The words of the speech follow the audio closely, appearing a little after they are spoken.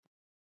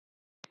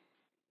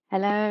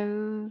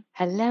Hello,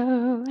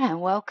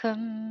 and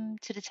welcome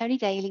to the Tony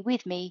Daily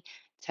with me,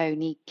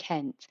 Tony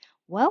Kent.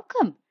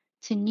 Welcome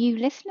to new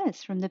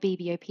listeners from the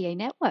BBOPA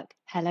network.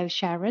 Hello,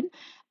 Sharon.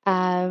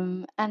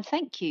 And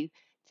thank you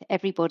to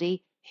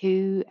everybody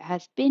who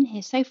has been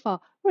here so far.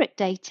 We're at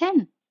day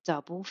 10,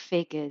 double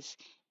figures.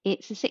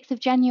 It's the 6th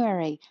of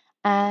January,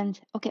 and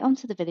I'll get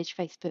onto the Village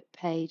Facebook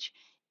page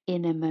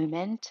in a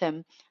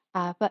momentum.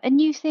 But a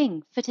new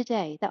thing for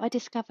today that I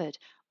discovered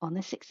on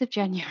the 6th of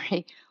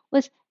January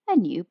was a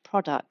new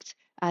product.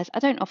 As I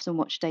don't often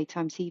watch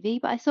daytime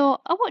TV, but I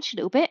thought I'll watch a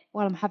little bit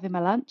while I'm having my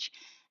lunch.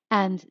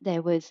 And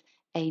there was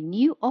a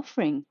new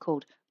offering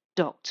called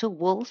Dr.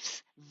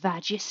 Wolf's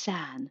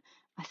Vagisan.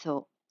 I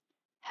thought,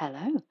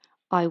 hello,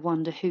 I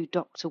wonder who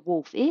Dr.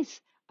 Wolf is.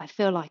 I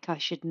feel like I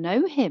should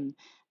know him.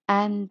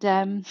 And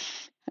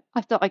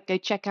I thought I'd go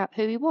check out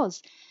who he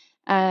was.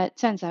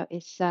 Turns out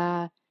it's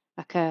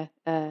like a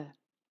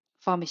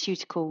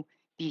pharmaceutical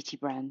beauty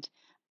brand.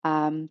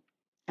 Um,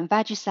 and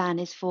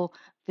Vagisan is for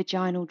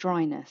vaginal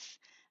dryness.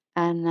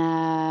 And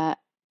I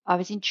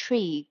was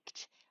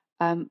intrigued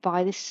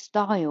by the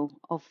style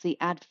of the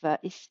advert,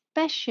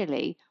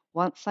 especially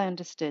once I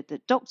understood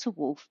that Dr.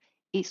 Wolf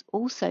is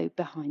also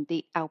behind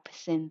the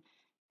Alpecin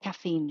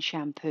caffeine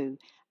shampoo.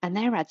 And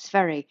their ad's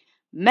very,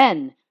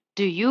 men,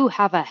 do you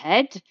have a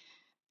head?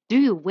 Do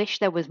you wish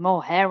there was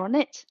more hair on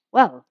it?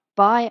 Well,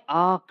 buy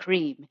our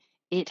cream.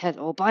 It has,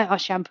 or buy our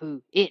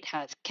shampoo. It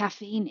has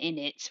caffeine in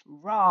it.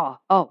 Raw.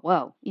 Oh,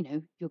 well,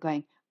 you're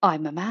going,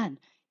 I'm a man.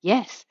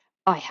 Yes,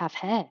 I have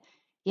hair.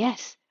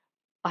 Yes,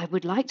 I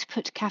would like to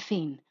put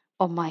caffeine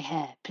on my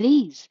hair,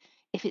 please,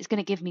 if it's going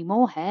to give me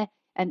more hair.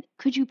 And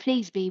could you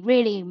please be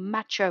really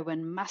macho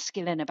and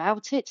masculine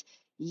about it?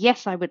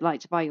 Yes, I would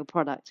like to buy your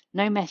product.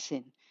 No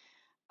messing.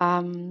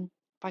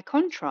 By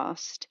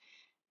contrast,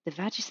 the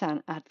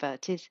Vagisan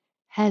advert is,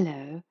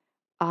 hello,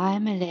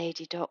 I'm a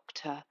lady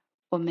doctor,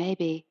 or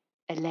maybe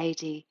a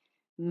lady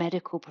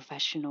medical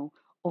professional,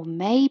 or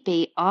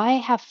maybe I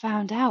have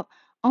found out,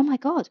 oh my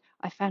God,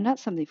 I found out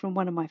something from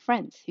one of my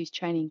friends who's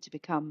training to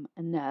become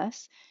a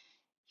nurse.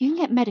 You can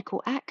get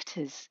medical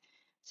actors.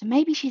 So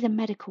maybe she's a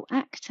medical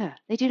actor.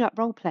 They do like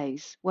role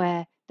plays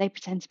where they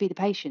pretend to be the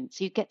patient.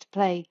 So you get to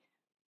play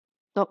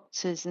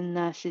doctors and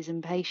nurses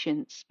and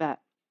patients, but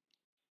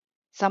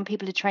some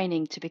people are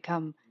training to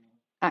become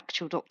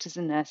actual doctors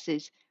and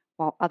nurses,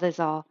 while others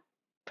are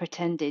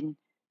pretending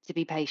to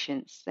be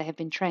patients. They have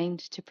been trained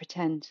to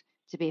pretend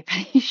to be a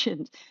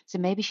patient. So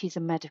maybe she's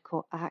a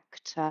medical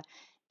actor.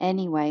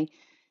 Anyway,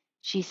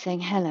 she's saying,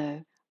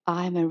 hello,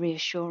 I'm a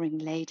reassuring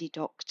lady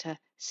doctor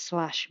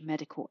slash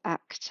medical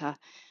actor.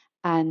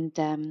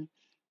 And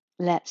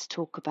let's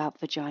talk about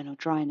vaginal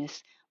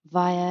dryness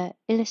via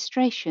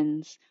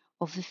illustrations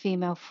of the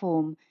female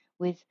form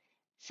with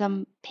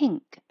some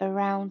pink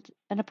around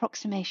an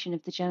approximation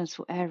of the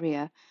genital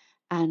area,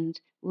 and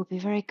we'll be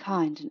very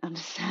kind and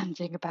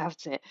understanding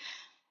about it.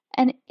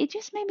 And it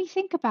just made me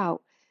think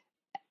about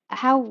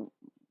how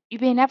you're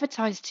being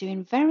advertised to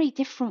in very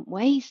different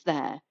ways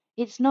there.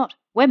 It's not,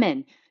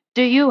 women,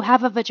 do you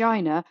have a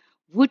vagina?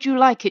 Would you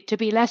like it to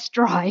be less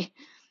dry?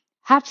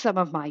 Have some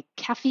of my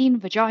caffeine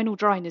vaginal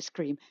dryness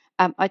cream.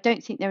 I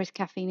don't think there is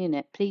caffeine in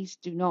it. Please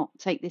do not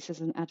take this as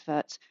an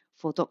advert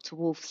for Dr.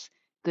 Wolf's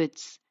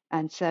goods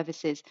and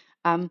services.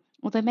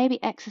 Although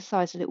maybe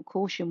exercise a little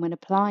caution when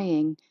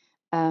applying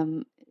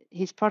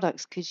his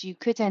products, because you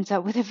could end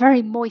up with a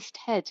very moist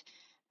head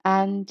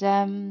and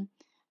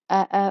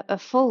a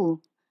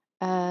full,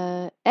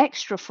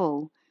 extra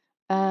full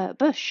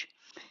bush.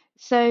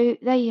 So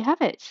there you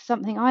have it.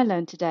 Something I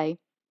learned today.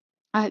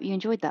 I hope you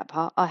enjoyed that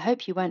part. I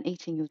hope you weren't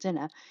eating your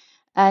dinner.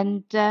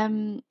 And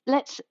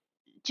let's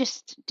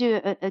just do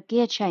a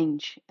gear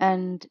change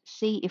and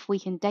see if we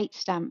can date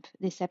stamp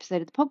this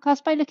episode of the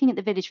podcast by looking at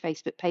the Village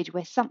Facebook page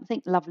where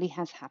something lovely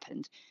has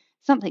happened.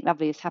 Something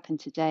lovely has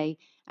happened today,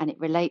 and it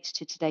relates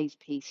to today's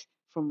piece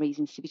from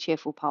Reasons to Be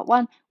Cheerful, Part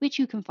 1, which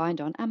you can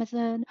find on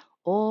Amazon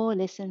or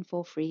listen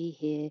for free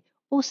here,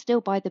 or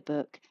still buy the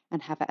book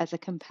and have it as a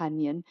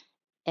companion.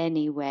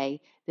 Anyway,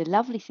 the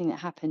lovely thing that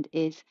happened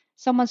is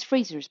someone's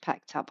freezer is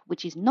packed up,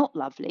 which is not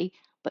lovely,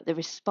 but the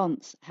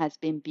response has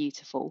been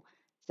beautiful.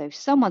 So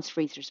someone's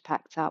freezer is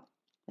packed up,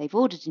 they've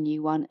ordered a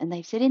new one, and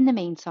they've said, in the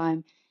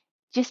meantime,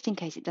 just in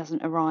case it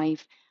doesn't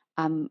arrive,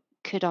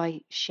 could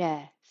I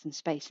share some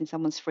space in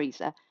someone's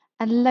freezer?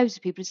 And loads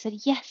of people have said,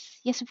 yes,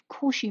 yes, of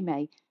course you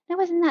may. Now,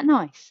 wasn't that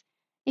nice?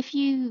 If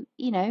you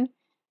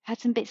had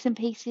some bits and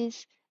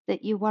pieces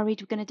that you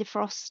worried were going to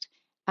defrost,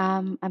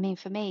 I mean,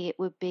 for me, it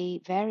would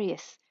be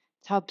various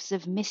tubs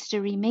of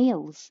mystery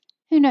meals.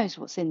 Who knows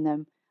what's in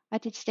them? I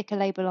did stick a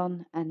label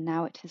on, and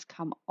now it has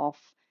come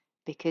off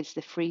because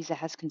the freezer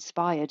has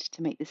conspired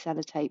to make the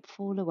sellotape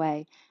fall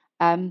away.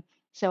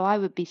 So I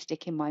would be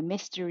sticking my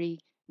mystery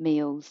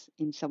meals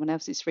in someone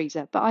else's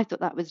freezer. But I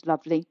thought that was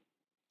lovely.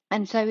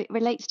 And so it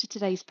relates to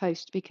today's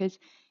post because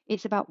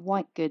it's about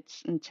white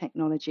goods and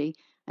technology,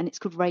 and it's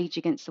called Rage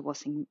Against the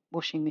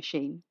Washing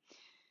Machine.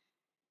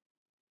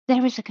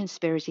 There is a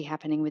conspiracy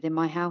happening within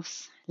my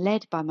house,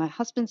 led by my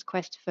husband's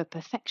quest for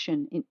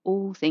perfection in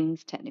all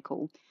things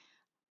technical.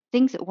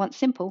 Things that were once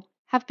simple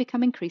have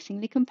become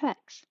increasingly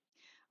complex.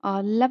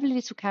 Our lovely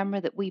little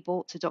camera that we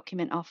bought to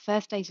document our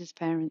first days as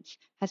parents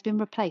has been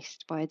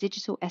replaced by a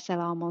digital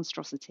SLR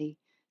monstrosity,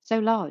 so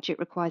large it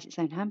requires its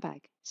own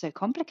handbag, so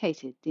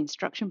complicated the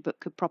instruction book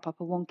could prop up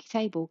a wonky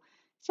table,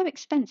 so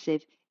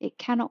expensive it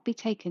cannot be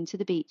taken to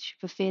the beach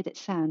for fear that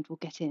sand will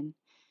get in.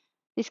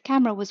 This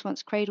camera was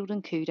once cradled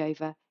and cooed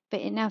over,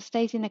 but it now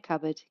stays in a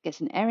cupboard,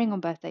 gets an airing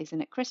on birthdays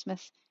and at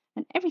Christmas,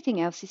 and everything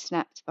else is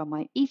snapped by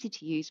my easy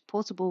to use,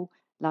 portable,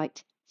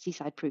 light,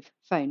 seaside proof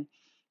phone.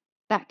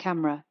 That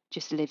camera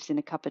just lives in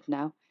a cupboard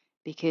now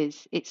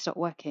because it stopped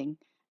working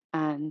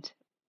and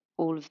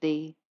all of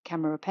the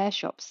camera repair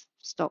shops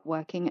stopped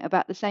working at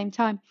about the same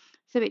time.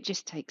 So it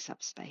just takes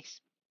up space.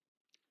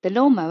 The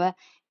lawnmower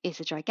is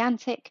a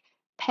gigantic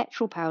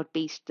petrol powered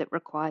beast that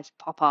requires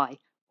Popeye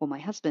or my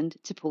husband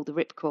to pull the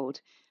ripcord.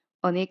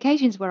 On the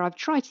occasions where I've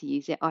tried to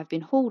use it, I've been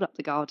hauled up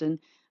the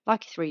garden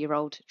like a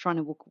 3-year-old trying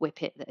to walk a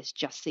whippet that has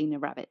just seen a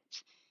rabbit.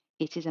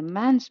 It is a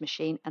man's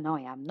machine, and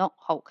I am not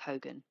Hulk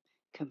Hogan.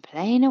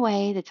 Complain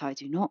away that I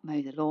do not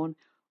mow the lawn,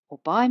 or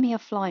buy me a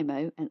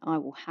Flymo, and I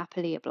will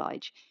happily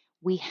oblige.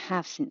 We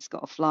have since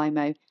got a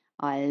Flymo.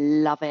 I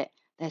love it.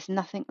 There's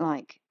nothing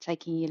like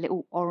taking your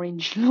little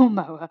orange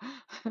lawnmower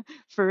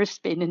for a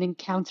spin and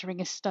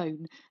encountering a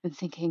stone and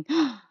thinking,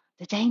 oh,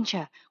 the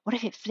danger. What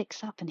if it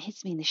flicks up and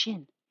hits me in the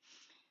shin?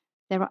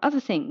 There are other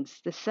things,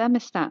 the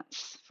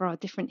thermostats for our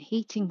different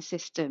heating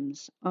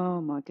systems.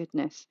 Oh my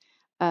goodness.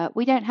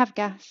 We don't have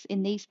gas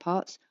in these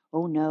parts.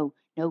 Oh no,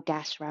 no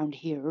gas around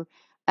here.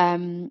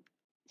 So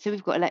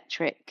we've got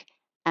electric,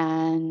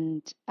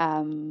 and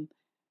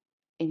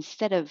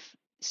instead of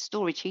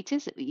storage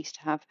heaters that we used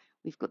to have,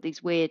 we've got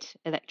these weird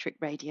electric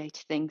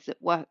radiator things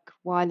that work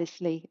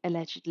wirelessly,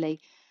 allegedly.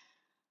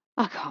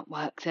 I can't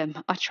work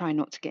them. I try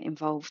not to get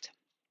involved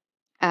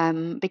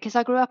because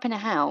I grew up in a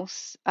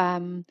house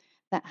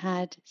that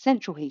had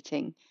central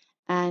heating.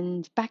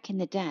 And back in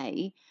the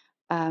day,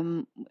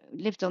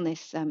 lived on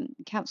this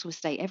council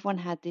estate. Everyone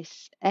had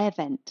this air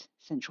vent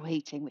central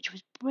heating, which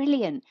was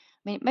brilliant.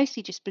 I mean, it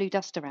mostly just blew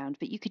dust around,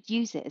 but you could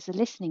use it as a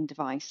listening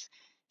device.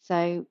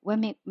 So when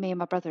me and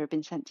my brother had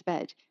been sent to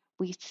bed,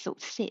 we used to sort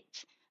of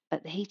sit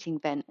at the heating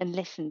vent and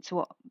listen to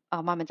what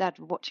our mum and dad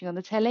were watching on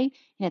the telly.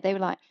 They were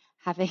like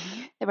having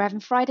they were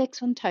having fried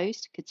eggs on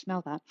toast, could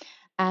smell that,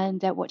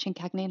 and watching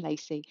Cagney and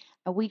Lacey.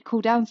 And we'd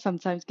call down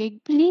sometimes,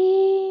 going,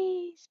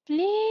 please,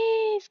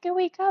 please, can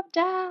we come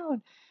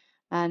down?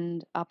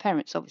 And our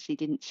parents obviously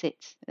didn't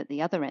sit at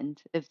the other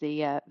end of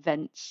the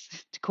vents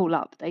to call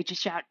up. They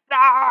just shout,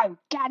 no,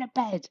 get out of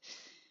bed.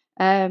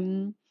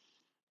 Um,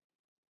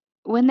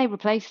 when they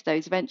replaced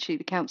those, eventually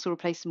the council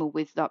replaced them all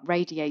with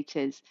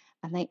radiators,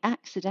 and they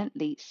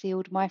accidentally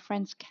sealed my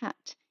friend's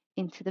cat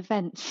into the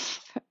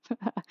vents.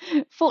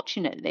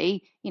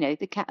 Fortunately,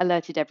 the cat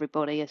alerted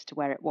everybody as to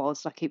where it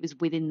was, like it was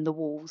within the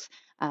walls,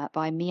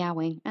 by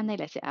meowing, and they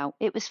let it out.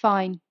 It was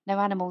fine. No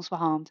animals were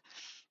harmed.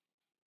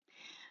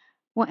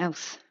 What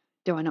else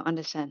do I not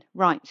understand?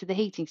 Right, so the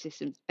heating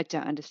systems, I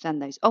don't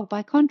understand those. Oh,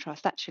 by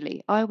contrast,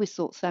 actually, I always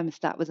thought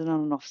thermostat was an on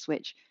and off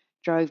switch.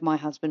 Drove my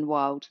husband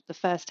wild. The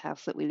first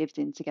house that we lived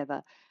in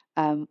together,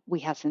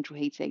 we had central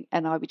heating,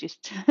 and I would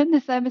just turn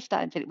the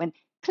thermostat until it went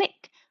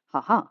click.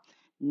 Haha,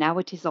 now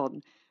it is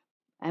on.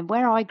 And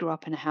where I grew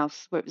up in a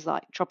house where it was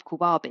like tropical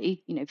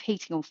Barbie,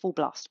 heating on full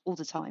blast all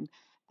the time,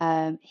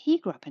 he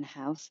grew up in a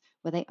house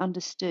where they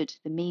understood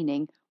the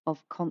meaning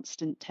of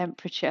constant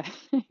temperature.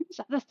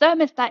 So the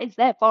thermostat is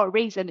there for a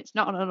reason. It's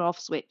not an on off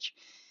switch.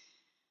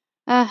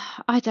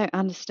 I don't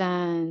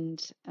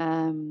understand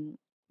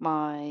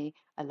my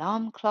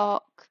alarm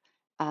clock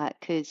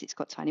because it's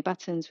got tiny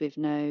buttons with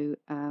no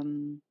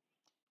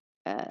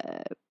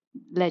uh,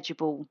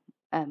 legible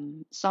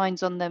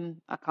signs on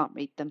them. I can't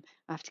read them.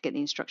 I have to get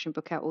the instruction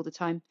book out all the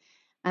time.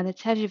 And the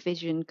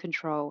television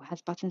control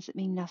has buttons that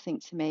mean nothing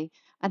to me,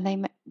 and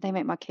they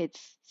make my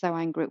kids so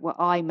angry. Well,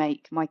 I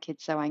make my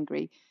kids so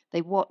angry.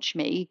 They watch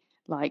me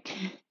like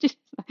just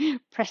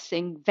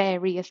pressing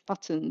various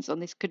buttons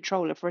on this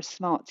controller for a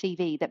smart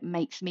TV that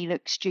makes me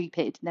look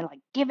stupid. And they're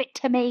like, "Give it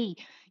to me.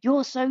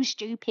 You're so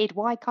stupid.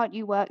 Why can't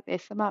you work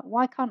this?" I'm like,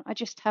 "Why can't I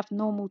just have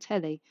normal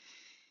telly?"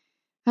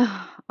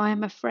 I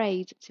am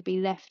afraid to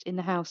be left in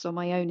the house on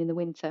my own in the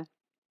winter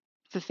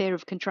for fear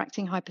of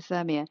contracting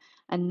hypothermia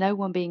and no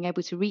one being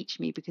able to reach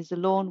me because the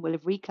lawn will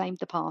have reclaimed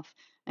the path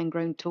and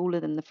grown taller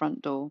than the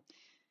front door.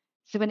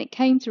 So when it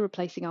came to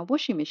replacing our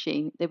washing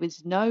machine, there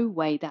was no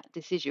way that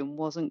decision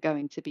wasn't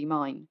going to be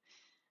mine.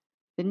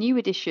 The new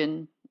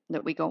edition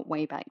that we got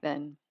way back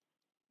then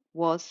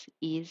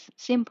is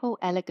simple,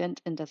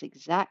 elegant, and does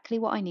exactly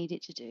what I need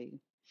it to do.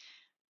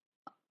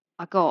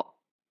 I got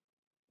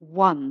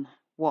one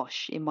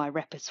wash in my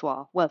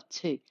repertoire. Well,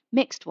 two.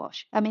 Mixed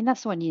wash. I mean,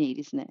 that's the one you need,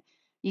 isn't it?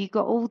 You've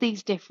got all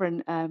these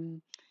different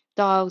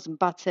dials and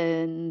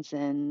buttons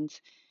and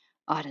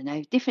I don't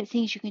know, different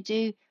things you can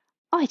do.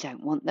 I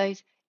don't want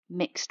those.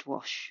 Mixed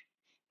wash,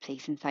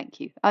 please and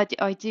thank you. I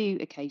do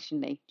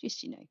occasionally,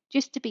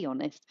 just to be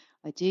honest,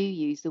 I do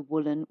use the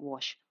woolen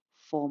wash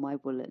for my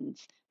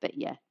woolens. But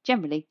yeah,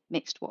 generally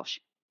mixed wash,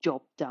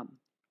 job done.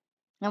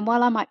 And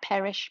while I might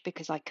perish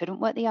because I couldn't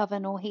work the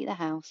oven or heat the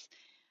house,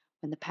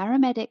 when the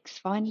paramedics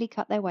finally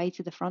cut their way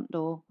to the front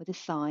door with a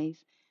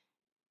scythe,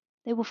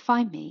 they will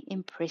find me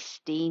in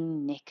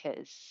pristine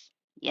knickers.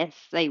 Yes,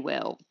 they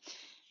will.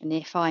 And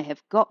if I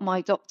have got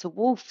my Dr.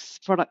 Wolf's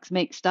products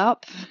mixed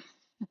up,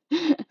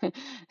 they'll,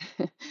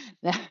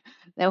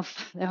 they'll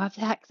have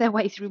to hack their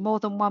way through more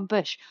than one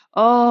bush.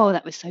 Oh,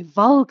 that was so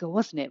vulgar,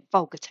 wasn't it?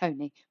 Vulgar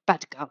Tony.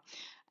 Bad girl.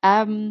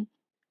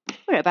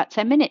 We're at about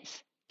 10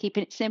 minutes.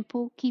 Keeping it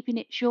simple, keeping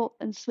it short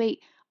and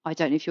sweet. I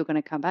don't know if you're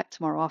going to come back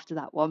tomorrow after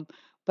that one,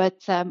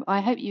 but I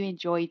hope you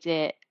enjoyed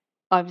it.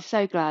 I'm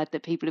so glad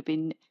that people have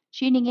been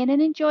tuning in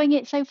and enjoying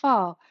it so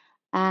far.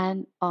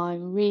 And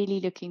I'm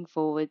really looking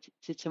forward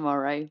to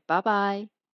tomorrow. Bye bye.